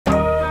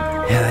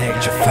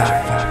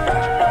Electrified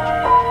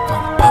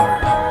from power.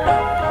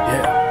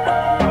 Yeah.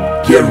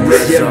 Get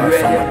ready for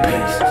my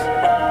piece.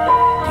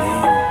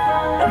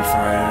 Yeah.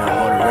 Before I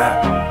hold a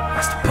rap,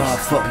 that's the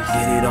puff up.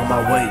 Get it on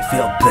my way.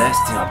 Feel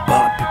blessed and I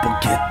bought people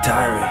get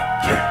tired.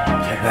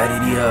 Ready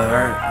to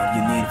hurt.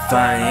 You need to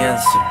find an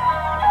answer.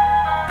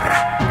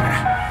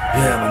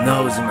 Yeah, my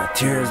nose and my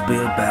tears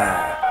build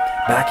bad.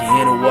 Back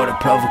in the water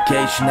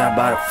provocation, not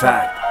by the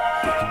fact.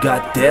 You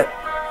got debt.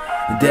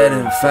 Dead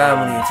in the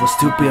family for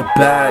stupid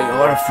bag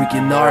or the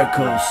freaking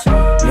narcos.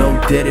 No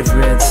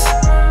difference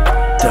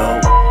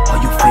though. How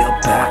you feel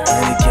bad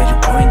and you you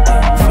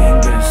pointing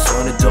fingers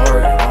on the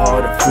door and all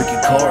the freaking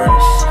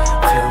corners.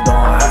 Feel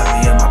don't have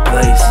me in my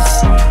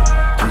places.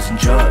 Losing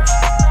jobs,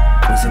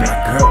 losing my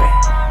girl.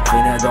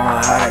 Think I don't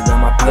hide, I got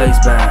my place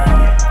back.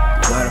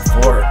 Got it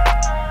for it.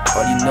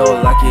 All you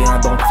know, like it, I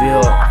don't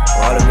feel.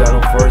 All I got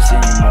no force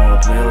anymore.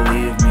 Please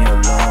leave me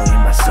alone in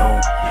my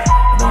zone.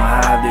 I don't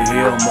have the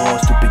real more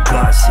stupid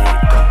gossip.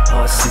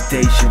 All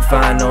citation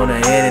find on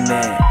the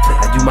internet.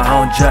 I do my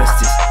own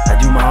justice, I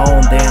do my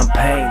own damn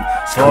pain.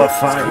 Sword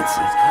fights,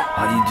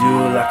 all you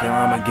do like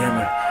I'm a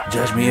gamer.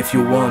 Judge me if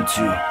you want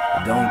to,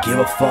 I don't give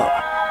a fuck.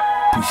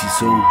 Pussy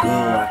so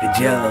good like a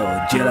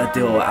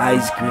gelato or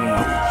ice cream.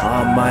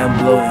 All mind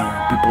blowing,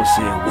 people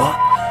say what?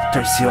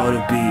 Thirsty ought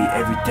to be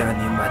every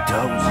time in my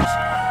doses.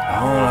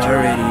 I don't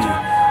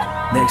already.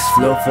 Next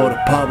flow for the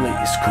public,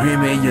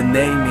 screaming your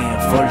name in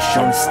for the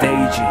show on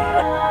stage.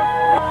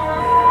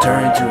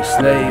 Turn to a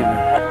slave.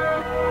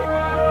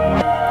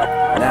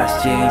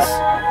 Last chance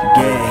to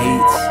get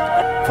hits.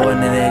 For the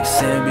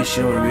next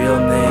ambition with real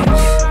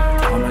names.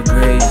 On my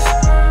graves,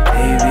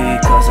 heavy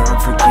cause I'm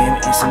forgiven.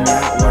 It's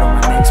not one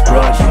of my next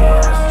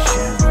projects.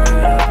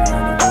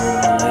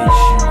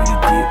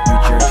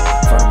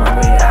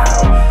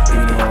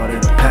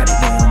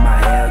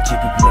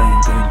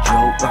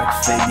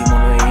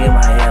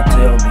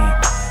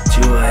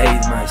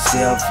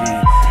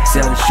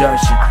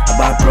 Self-destruction,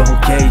 about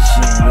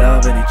provocation,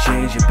 love and a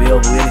change, you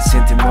build with it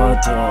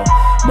sentimental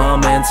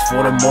moments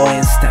for the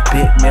moments that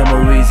pick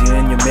memories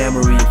in your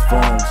memory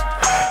phones.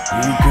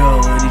 You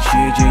go and you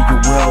change in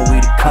your world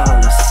with the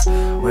colors,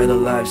 where the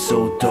life's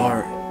so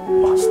dark.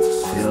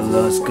 Feel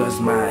lost cause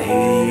my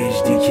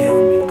ADHD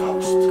killed me.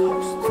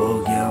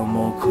 Forget I'm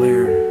more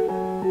clear.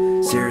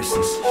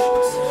 Seriously,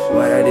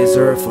 what I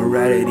deserve for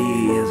reality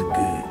is a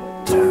good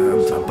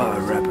time. Talk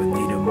about rapping,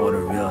 need a more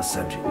real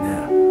subject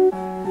now.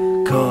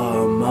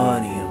 Car,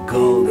 money,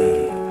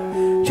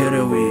 goalie,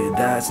 jewelry,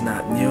 that's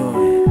not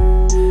new.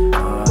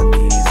 I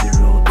need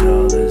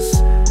 $0.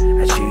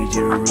 I change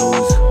the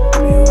rules.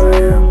 Here I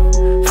am.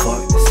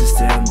 Fuck the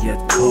system, get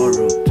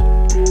corrupt.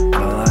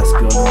 My last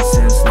got no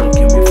sense,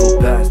 looking before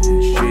past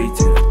and straight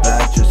to the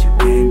back. Just you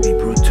can be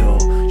brutal.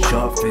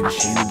 Sharp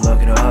finishing the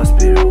block at the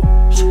hospital.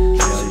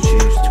 Gotta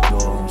change to go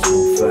on so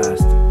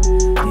fast.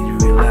 Need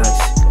to relax.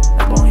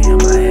 I'm on in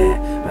my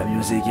head, my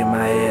music in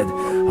my head.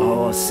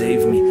 Oh,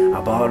 save me,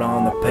 I bought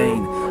on the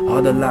pain.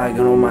 All the light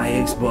on my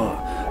Xbox.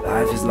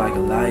 Life is like a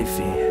life,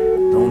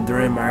 don't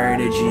drain my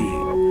energy.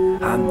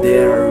 I'm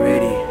there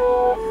already.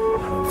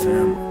 I'm a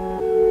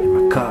family, in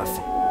my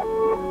coffee,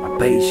 my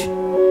patient.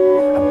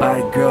 I buy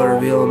a girl,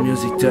 the real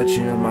music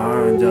touching on my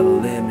heart under the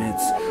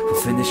limits. For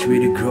finish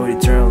with the growth,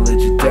 eternal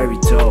legendary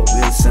talk.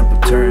 Real simple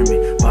turn me,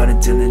 but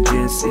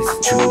intelligence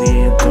is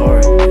truly in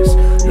darkness.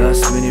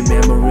 Lost many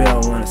memory, I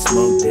wanna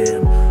smoke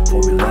them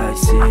for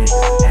relaxing.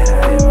 And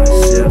I hate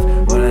myself,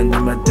 but I need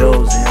my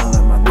dose and I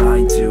let my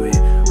mind to it.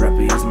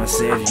 Rapping is my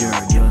savior,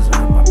 guilt is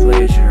my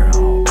pleasure.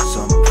 Oh,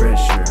 some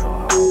pressure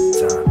all the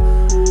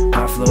time.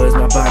 My flow is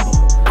my Bible,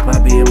 my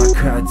being my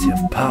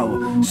creative power.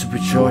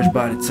 Supercharged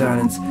by the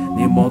talents,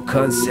 need more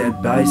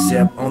concept.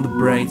 Bicep on the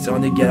brains,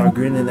 on the get our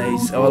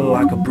grenades. All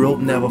like a broke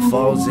never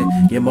falls in.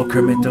 Get more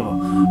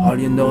criminal, all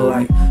you know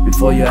like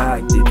before you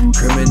acted.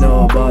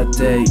 Criminal but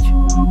take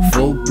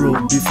full proof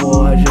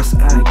before I just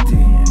acted.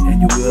 And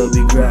you will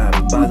be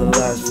grabbed by the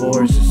last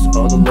forces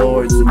of the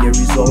lords and get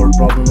resolved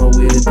problem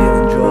with it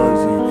dealing drugs.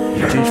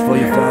 And change for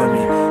your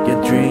family,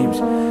 get dreams,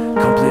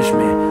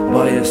 accomplishment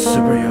by a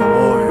superior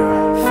warrior.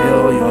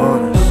 Feel your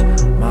honors,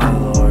 my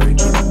lord,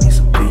 giving me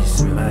some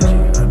peace and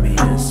magic. Let me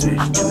in switch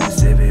to the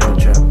savior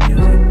trap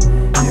music,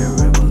 their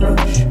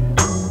revolution.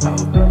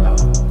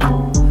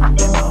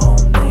 In my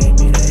own name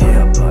in the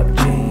hip hop,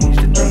 change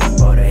the name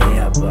of the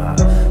hip hop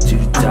to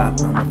the top.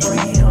 I'm a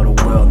freaking of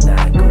the world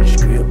now. Go to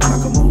script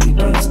like a movie,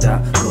 can't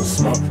stop. Go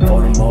smoke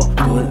for the more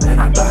good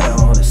and I buy it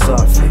on the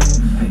software.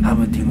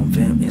 I'm a demon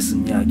film,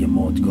 insomnia, get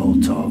more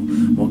gold talk.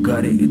 More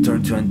got it, it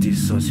turned 20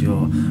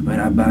 socio. When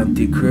I buy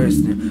the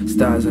Christian,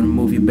 stars in the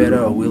movie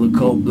better, will a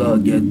cold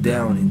blood get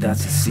down, and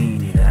that's a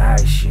scene in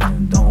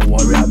action. Don't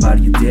worry about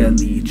your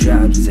deadly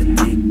traps, is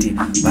addicted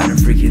by the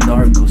freaking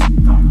narcos.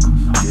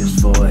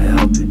 Just for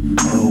helping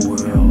the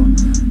world.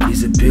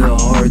 It's a pill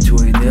hard to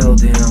inhale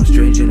them.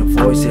 Strange in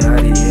the voice, and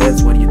hiding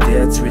heads when you're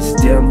dead. Switch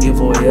them,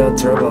 evil hell,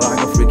 turbo like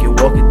a freaking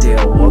walking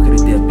dead. Walking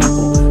the dead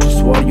people, just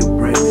swallow your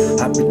brain.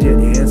 Happy dead,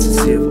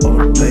 insensitive, all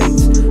the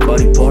pains.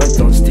 Body parts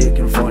don't stick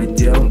and funny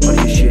deal. But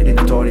your shit ain't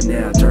thought it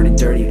now. Turn it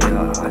dirty,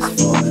 hell, I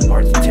fuck,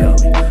 hard to tell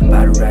me.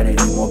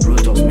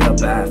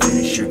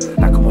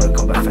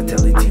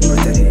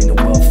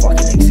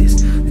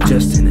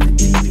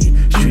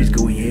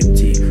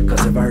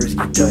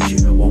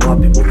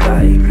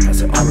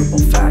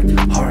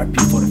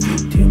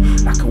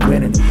 can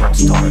win and it won't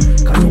start.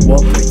 Cause the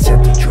wall breaks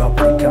empty, drop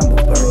when you come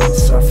to burn and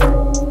suffer.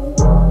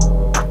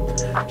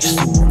 Just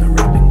the one that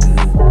rapping good.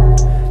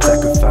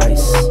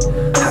 Sacrifice,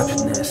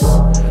 happiness.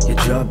 You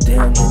drop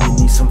down and you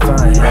need some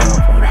fine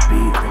help. On the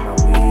beat, bring my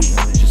weed,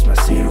 and it's just my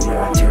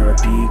cereal.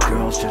 Therapy,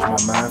 girls change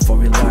my mind for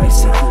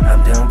relaxing.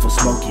 I'm down for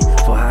smoking,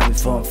 for having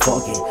fun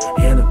fucking.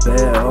 In the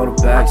bed, on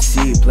the back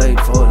seat, playing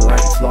for it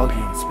like flogging.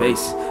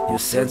 Space, new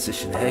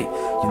sensation, hey,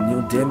 your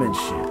new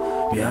dimension.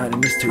 Behind a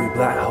mystery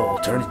black hole,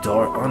 turn the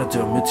door on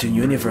into a mutant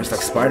universe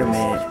like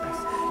Spider-Man.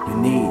 You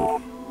need,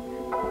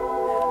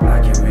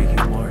 like a Rick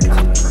and Morty,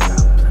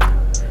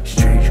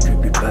 strange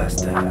creepy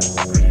bastard,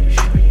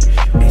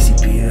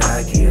 ACP and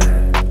Hakia.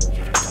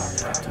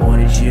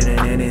 Wanted shit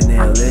and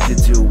internet, legend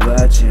to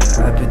watching.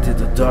 Up into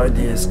the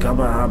darkness, come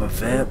on, I'm a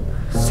vamp.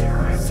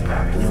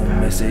 New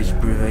message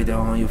private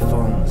on your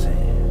phones.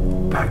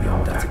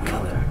 That's a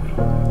color,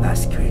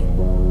 last screen.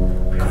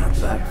 Coming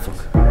back, fuck.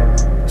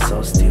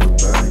 So still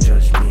burn,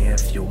 judge me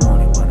if you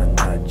want it, wanna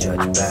not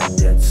judge back.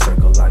 Dead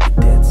circle like a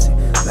dancing,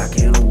 black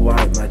and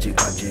white, magic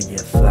object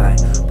get fly.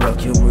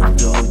 Broke your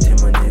window,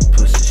 demon and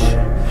pussy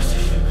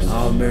shit.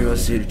 All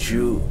mirrors see the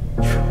truth,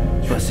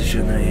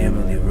 position of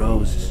Emily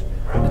Roses.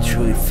 The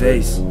truly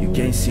face, you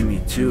can't see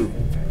me too.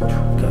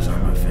 Cause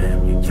I'm a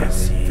fam, you can't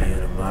see it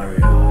in a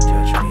Mario.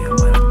 Judge me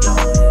when I'm done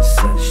and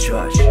set the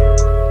trash.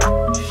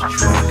 Just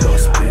try to go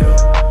spill.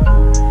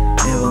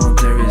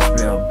 Involuntary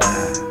is real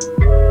bad.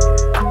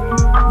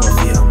 No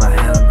fear on my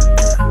element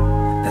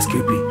now. That's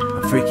creepy,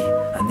 I'm freaky,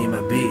 I need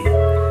my beat.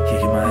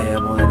 Kicking my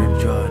head, won't let him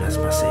draw, that's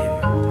my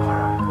savior.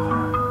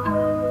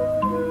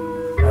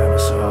 I'm a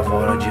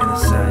survivor of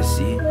genocide,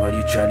 see. Why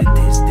you try to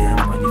diss them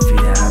when you feel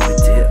an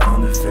appetite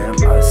on the fam?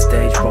 On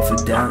stage,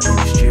 profit down,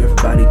 industry,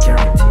 everybody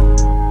guaranteed.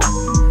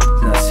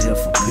 That's here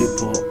for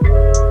people.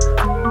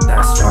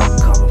 That's trying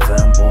to come a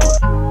fanboy.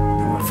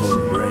 You went for the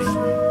brain.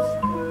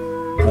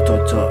 Put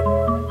on top.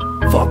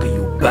 Fuck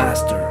you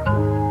bastard.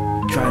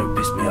 You try to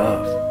piss me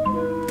off.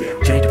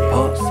 Change the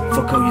post.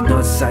 Fuck how you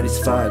not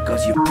satisfied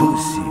cause you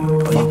pussy.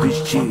 Or you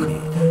bitch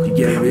cheating. You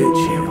get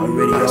rich and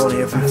already on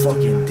every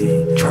fucking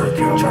thing. Try to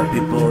care about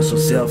people so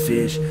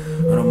selfish.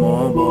 When I'm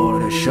on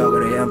board, the shock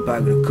of the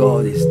impact of the call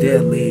is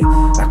deadly.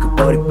 Like a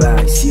body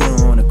bag, see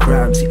you on the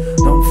crime scene.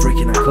 Don't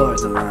freaking I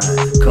close the line.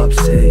 Cops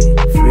say,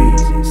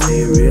 freezing,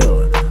 stay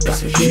real.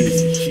 That's a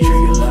cheese.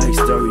 Trigger like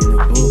story in the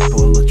book.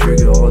 Pull the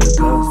trigger, all the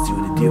guns to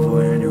the devil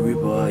and the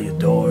reaper at your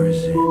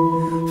doors.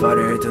 And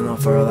Father hit on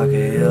fire like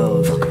a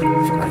hill. Fuck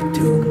like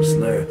Doom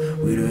Slayer.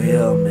 We the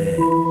hell, man.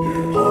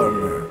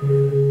 Armor.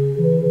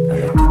 I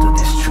got to do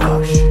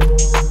destruction.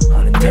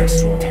 On the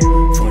next one,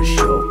 for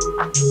sure.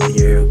 A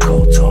year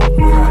ago, talk.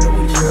 Riding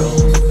with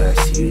girls.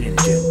 Backseat in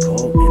the gym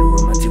cold. In the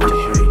room, I deal with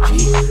Ray G.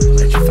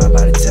 Electrified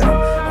by the time.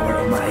 I work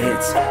on my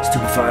hits.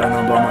 Stupefied and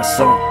I'm by my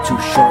song. Too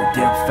short,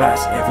 damn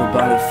fast.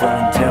 Everybody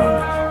falling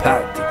down.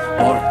 Packed it.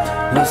 Order.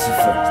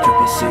 Lucifer.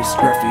 666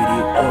 graffiti.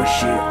 Oh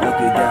shit. Look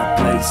at that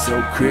place.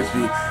 So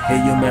creepy. Hey,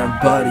 your man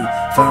body.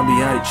 Found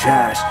behind the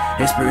trash.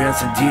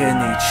 Experience and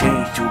DNA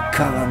change to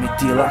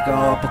calamity like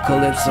a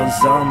apocalypse on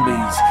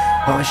zombies.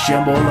 I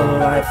shamble of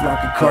life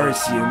like a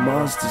currency.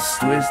 Monsters,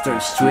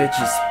 twisters,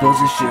 switches,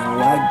 position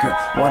like girl.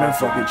 Wanna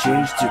fucking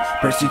change to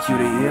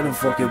persecuted in a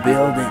fucking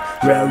building.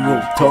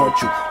 Railroad,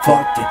 torture,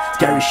 fucked it.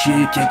 Scary shit,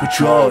 you can't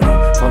control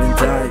it. Falling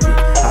diving,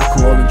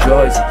 alcohol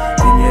enjoys it.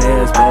 In your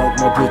ass, but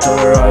more brutal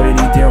already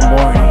damn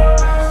morning.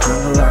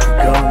 Running like a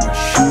gun, my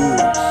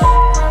shoes.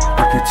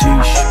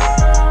 Reputation,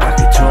 like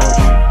a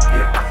torture.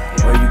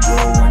 Where you go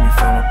when you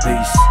find a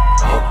peace?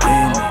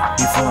 In it,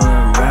 you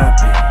falling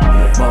rapping.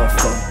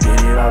 Motherfucker,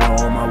 get it out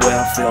on my way,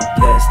 I feel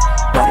blessed.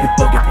 Poppy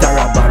pocket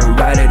thorough about the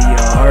right of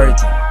your heart.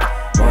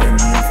 What I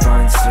need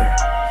fine, sir.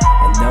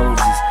 My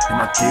noses and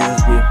my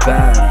tears be a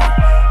body.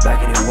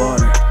 Back in the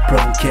water,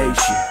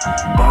 provocation.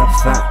 By the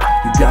fact,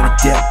 you got a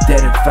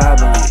dead and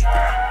family.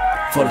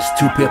 For the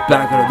stupid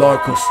back of the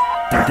Narcos,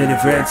 the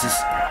deliverances.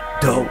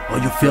 Though, or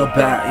you feel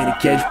bad in a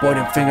cage,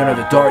 pointing finger at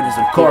the darkness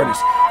and corners.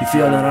 You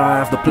feel that I don't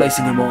have the place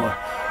anymore.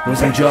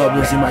 Losing job,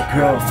 losing my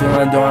girl,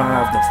 feeling I don't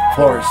have the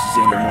forces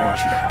anymore.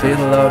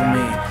 People love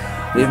me,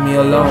 leave me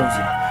alone.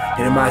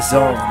 Get in my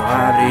zone,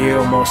 I have to hear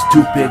my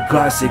stupid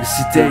classic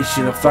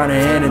citation. I find a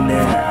hand in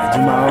there, I do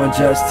my own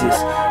justice.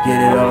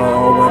 Get it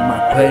all with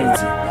my pains.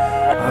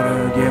 I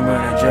don't get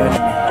money to judge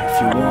me if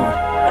you want,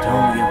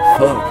 don't give a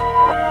fuck.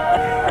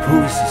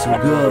 Pussy so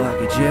good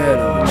like a jet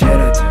or a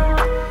janitor.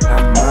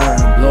 I'm mind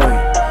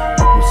blowing,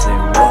 people say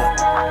what?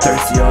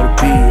 Thirsty all the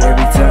beat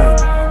every time.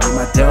 Need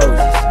my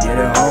doses, get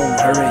it home,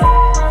 hurry.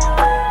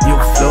 You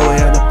flow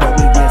and the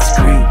public gets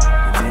screamed.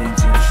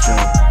 Revenge in the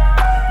show,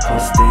 on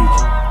stage,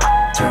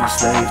 turn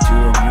slave to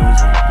the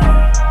music.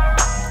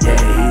 Yeah,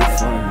 he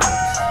follows.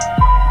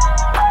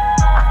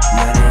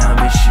 Yeah, the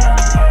ambition.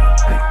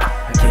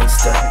 I can't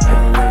stop,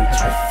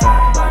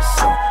 electrified by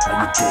song. All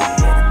you day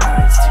and the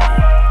nights to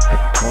me.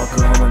 Walk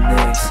on my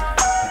necks,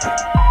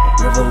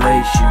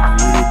 revelation,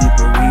 we did